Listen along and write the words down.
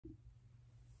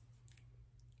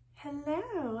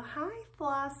Hello, hi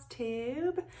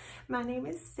Flosstube. My name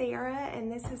is Sarah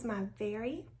and this is my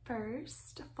very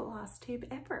first Flosstube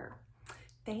ever.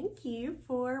 Thank you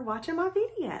for watching my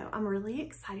video. I'm really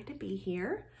excited to be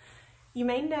here. You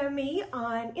may know me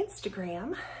on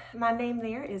Instagram. My name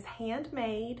there is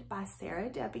Handmade by Sarah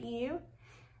W.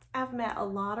 I've met a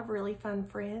lot of really fun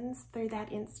friends through that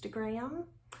Instagram,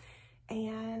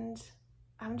 and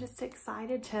I'm just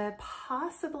excited to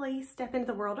possibly step into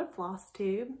the world of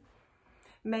Flosstube.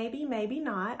 Maybe, maybe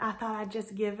not. I thought I'd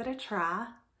just give it a try.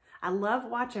 I love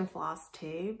watching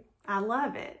Flosstube. I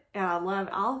love it. And I love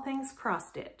all things cross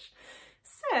stitch.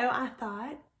 So I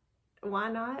thought, why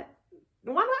not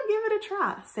give it a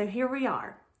try? So here we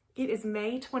are. It is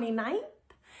May 29th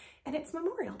and it's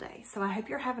Memorial Day. So I hope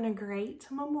you're having a great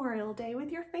Memorial Day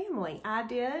with your family. I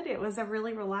did. It was a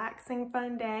really relaxing,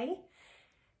 fun day.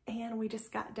 And we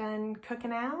just got done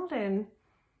cooking out and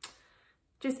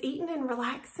just eating and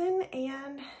relaxing,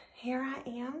 and here I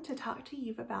am to talk to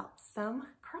you about some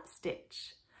cross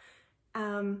stitch.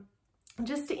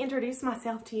 Just to introduce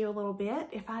myself to you a little bit,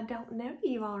 if I don't know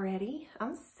you already,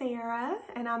 I'm Sarah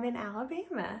and I'm in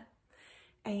Alabama,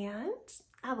 and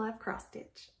I love cross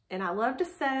stitch and I love to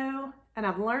sew and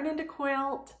I'm learning to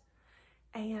quilt,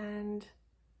 and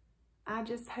I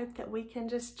just hope that we can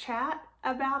just chat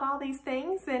about all these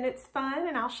things and it's fun,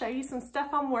 and I'll show you some stuff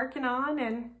I'm working on,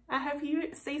 and I hope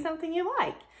you see something you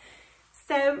like.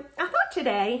 So I thought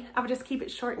today I would just keep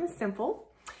it short and simple,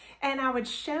 and I would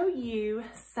show you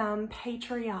some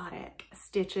patriotic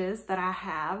stitches that I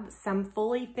have, some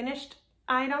fully finished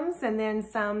items and then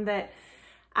some that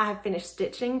I have finished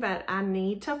stitching but I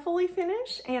need to fully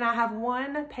finish, and I have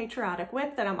one patriotic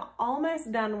whip that I'm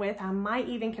almost done with. I might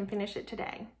even can finish it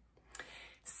today.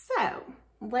 So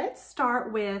let's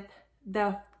start with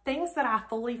the things that I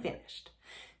fully finished.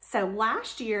 So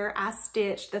last year I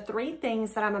stitched the 3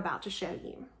 things that I'm about to show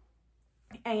you.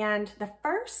 And the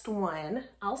first one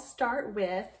I'll start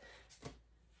with,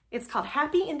 it's called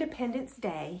Happy Independence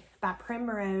Day by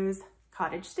Primrose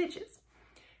Cottage Stitches.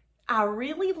 I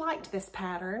really liked this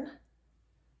pattern.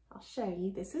 I'll show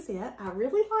you, this is it. I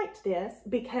really liked this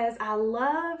because I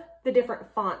love the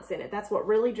different fonts in it. That's what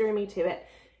really drew me to it.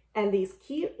 And these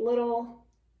cute little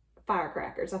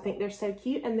firecrackers. I think they're so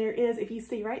cute. And there is, if you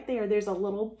see right there, there's a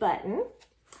little button.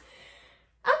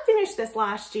 I finished this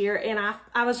last year and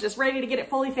I was just ready to get it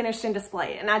fully finished and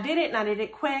display it. And I did it, and I did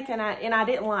it quick, and I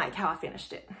didn't like how I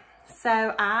finished it.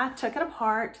 So I took it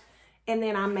apart and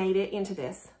then I made it into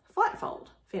this flat fold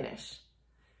finish.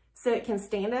 So it can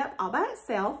stand up all by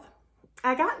itself.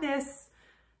 I got this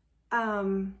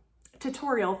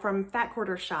tutorial from Fat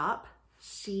Quarter Shop.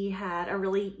 She had a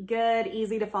really good,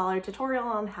 easy to follow tutorial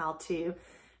on how to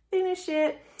finish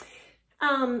it.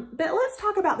 But let's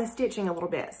talk about the stitching a little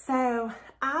bit. So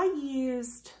I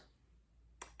used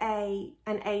an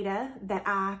Aida that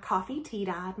I coffee tea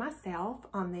dyed myself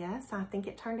on this. I think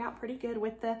it turned out pretty good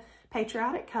with the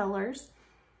patriotic colors.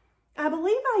 I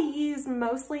believe I used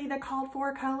mostly the called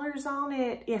for colors on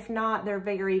it. If not, they're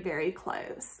very, very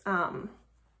close.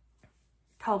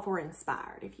 Called for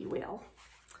inspired, if you will.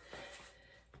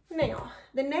 Now,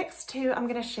 the next 2 I'm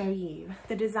going to show you,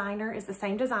 the designer is the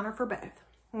same designer for both.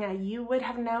 Now, you would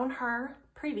have known her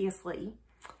previously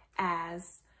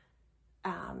as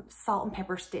Salt and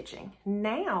Pepper Stitching.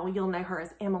 Now, you'll know her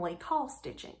as Emily Call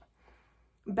Stitching.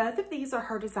 Both of these are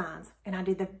her designs, and I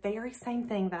did the very same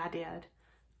thing that I did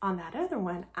on that other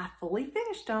one. I fully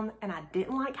finished them, and I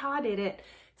didn't like how I did it,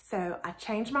 so I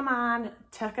changed my mind,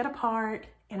 took it apart,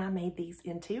 and I made these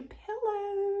into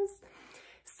pillows.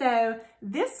 So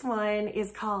this one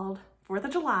is called 4th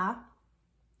of July,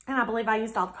 and I believe I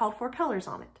used all the called for colors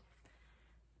on it.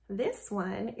 This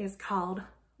one is called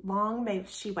Long May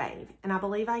She Wave, and I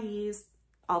believe I used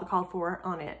all the called for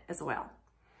on it as well.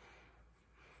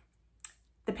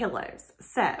 The pillows.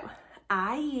 So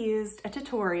I used a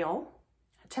tutorial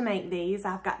to make these.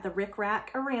 I've got the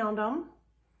rick-rack around them,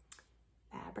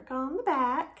 fabric on the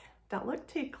back. Don't look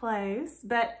too close,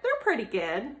 but they're pretty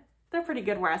good. They're pretty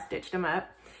good where I stitched them up.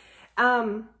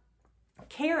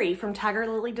 Carrie from Tiger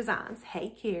Lily Designs. Hey,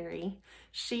 Carrie.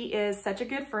 She is such a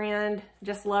good friend.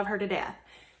 Just love her to death.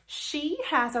 She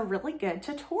has a really good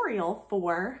tutorial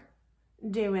for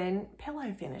doing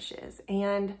pillow finishes.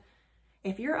 And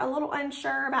if you're a little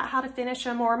unsure about how to finish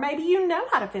them, or maybe you know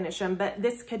how to finish them, but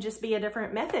this could just be a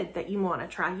different method that you want to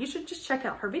try, you should just check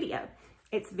out her video.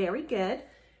 It's very good.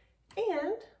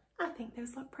 And I think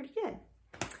those look pretty good.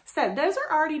 So those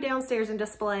are already downstairs and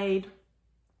displayed,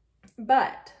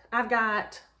 but I've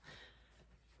got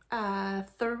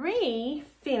 3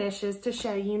 finishes to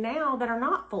show you now that are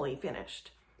not fully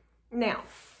finished. Now,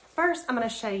 first I'm going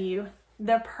to show you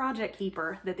the project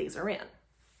keeper that these are in.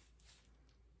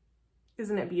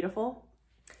 Isn't it beautiful?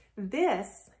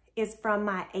 This is from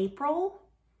my April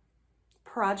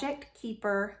Project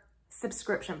Keeper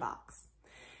subscription box.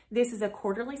 This is a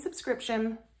quarterly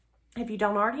subscription, if you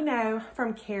don't already know,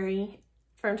 from Carrie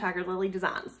from Tiger Lily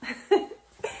Designs.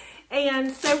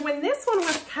 And so when this one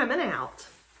was coming out,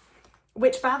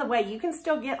 which by the way, you can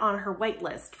still get on her wait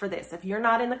list for this. If you're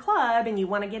not in the club and you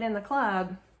want to get in the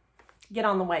club, get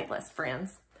on the wait list,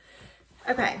 friends.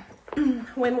 Okay,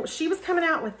 when she was coming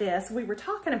out with this, we were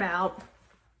talking about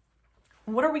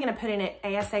what are we going to put in it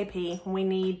ASAP. We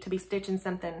need to be stitching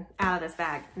something out of this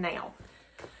bag now.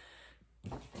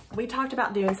 We talked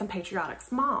about doing some patriotic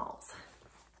smalls.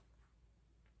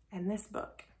 And this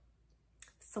book,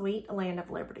 Sweet Land of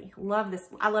Liberty. Love this.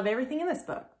 I love everything in this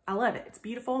book. I love it. It's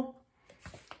beautiful.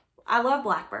 I love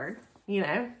Blackbird. You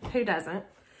know, who doesn't?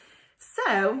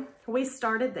 So we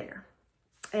started there.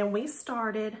 And we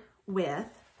started with,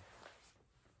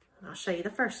 I'll show you the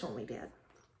first one we did.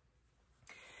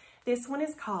 This one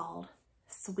is called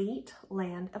Sweet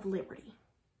Land of Liberty.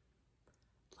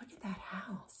 Look at that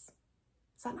house.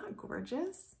 Is that not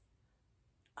gorgeous?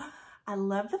 I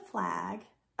love the flag.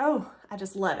 Oh, I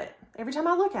just love it. Every time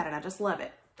I look at it, I just love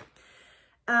it.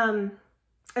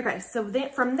 Okay, so then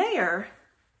from there,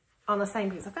 on the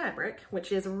same piece of fabric,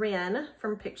 which is Wren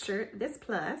from Picture This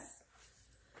Plus,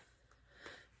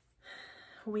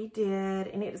 we did,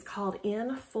 and it is called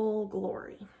In Full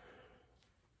Glory.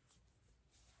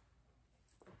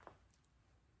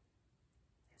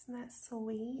 Isn't that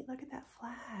sweet? Look at that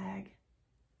flag.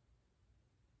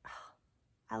 Oh,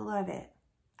 I love it.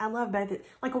 I love both.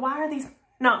 Like, why are these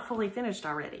not fully finished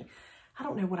already? I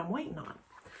don't know what I'm waiting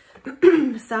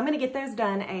on. So I'm going to get those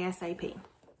done ASAP.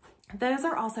 Those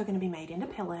are also going to be made into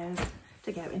pillows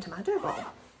to go into my dough bowl.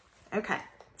 Okay.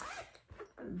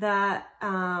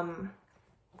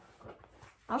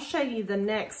 I'll show you the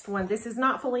next one. This is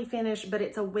not fully finished, but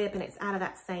it's a whip and it's out of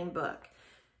that same book.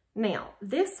 Now,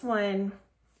 this one,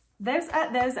 those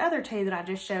other two that I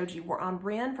just showed you were on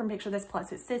Wren from Picture This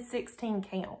Plus. It says 16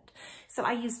 count. So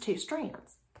I used 2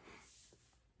 strands.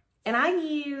 And I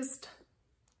used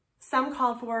some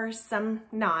called for, some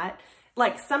not.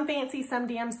 Like some fancy, some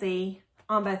DMC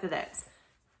on both of those.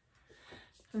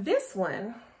 This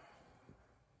one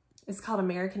is called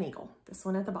American Eagle. This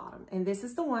one at the bottom. And this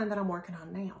is the one that I'm working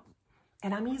on now.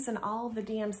 And I'm using all the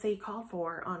DMC called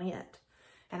for on it.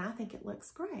 And I think it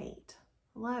looks great.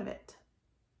 Love it.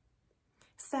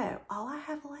 So all I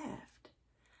have left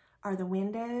are the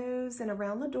windows and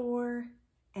around the door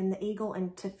and the eagle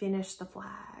and to finish the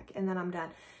flag. And then I'm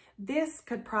done. This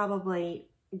could probably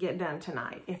get done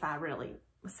tonight if I really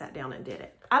sat down and did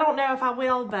it. I don't know if I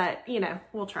will, but you know,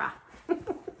 we'll try.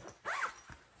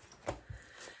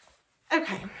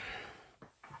 Okay.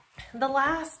 The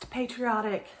last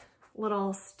patriotic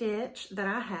little stitch that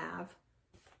I have,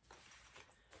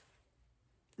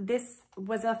 this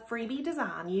was a freebie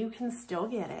design. You can still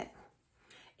get it.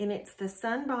 And it's the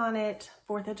Sunbonnet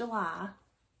 4th of July.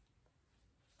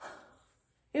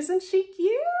 Isn't she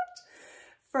cute?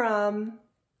 From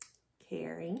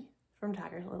Carrie from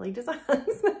Tiger Lily Designs.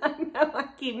 I know I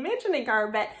keep mentioning her,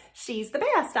 but she's the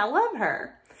best. I love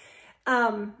her.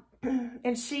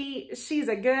 And she's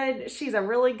a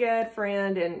really good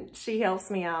friend, and she helps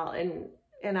me out,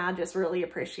 and I just really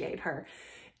appreciate her.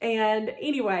 And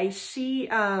anyway, she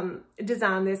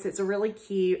designed this. It's really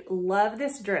cute. Love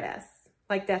this dress.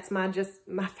 Like, that's my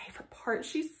favorite part.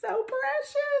 She's so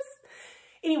precious.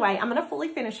 Anyway, I'm going to fully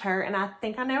finish her, and I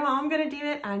think I know how I'm going to do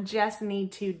it. I just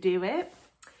need to do it.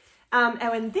 Oh,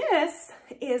 and this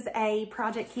is a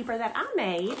project keeper that I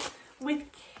made with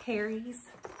Carrie's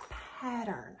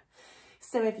pattern.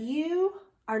 So if you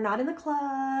are not in the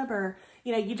club, or,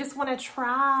 you know, you just want to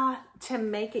try to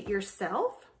make it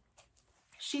yourself,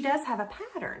 she does have a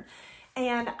pattern.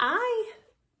 And I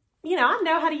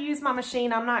know how to use my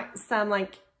machine. I'm not some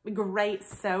like great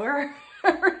sewer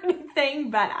or anything,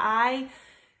 but I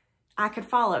could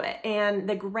follow it. And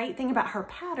the great thing about her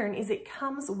pattern is it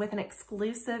comes with an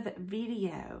exclusive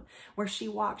video where she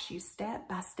walks you step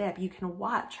by step. You can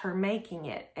watch her making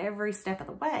it every step of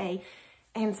the way.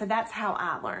 And so that's how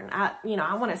I learn. I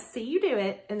want to see you do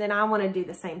it, and then I want to do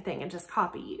the same thing and just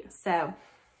copy you. So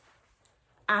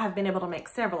I have been able to make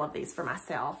several of these for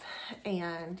myself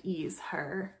and use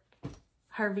her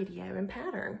video and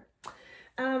pattern.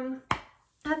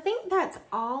 I think that's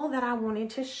all that I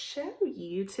wanted to show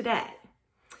you today.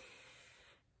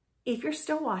 If you're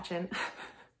still watching,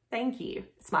 thank you.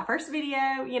 It's my first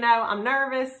video, you know, I'm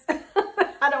nervous.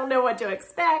 I don't know what to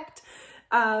expect.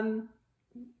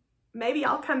 maybe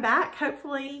I'll come back.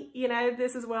 Hopefully, you know,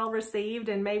 this is well received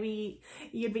and maybe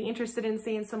you'd be interested in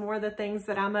seeing some more of the things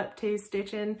that I'm up to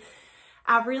stitching.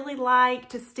 I really like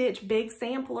to stitch big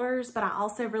samplers, but I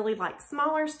also really like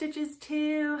smaller stitches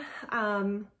too.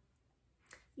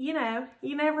 You know,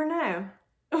 you never know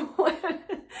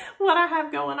what I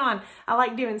have going on. I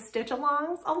like doing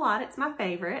stitch-alongs a lot. It's my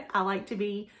favorite. I like to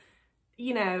be,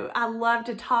 you know, I love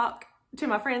to talk to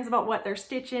my friends about what they're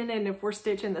stitching and if we're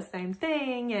stitching the same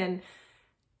thing, and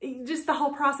just the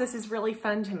whole process is really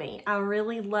fun to me. I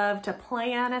really love to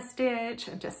plan a stitch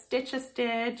and to stitch a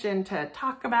stitch and to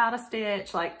talk about a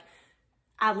stitch. Like,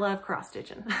 I love cross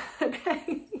stitching,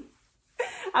 okay?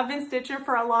 I've been stitching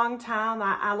for a long time.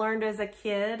 I learned as a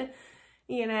kid,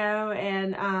 you know,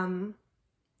 and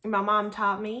my mom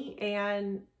taught me,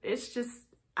 and it's just,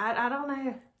 I don't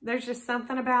know. There's just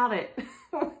something about it.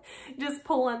 Just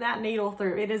pulling that needle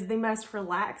through. It is the most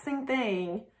relaxing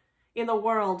thing in the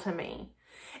world to me.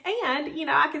 And, you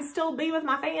know, I can still be with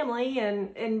my family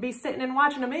and be sitting and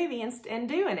watching a movie and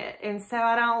doing it. And so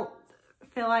I don't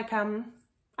feel like I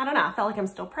don't know, I feel like I'm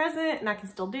still present and I can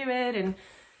still do it. And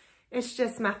it's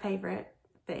just my favorite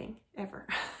thing ever.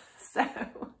 So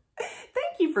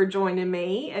thank you for joining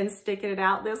me and sticking it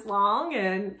out this long.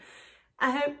 And I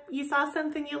hope you saw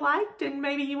something you liked and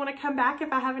maybe you want to come back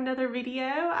if I have another video.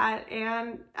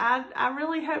 I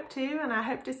really hope to, and I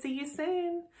hope to see you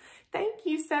soon. Thank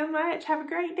you so much. Have a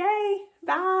great day.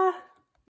 Bye.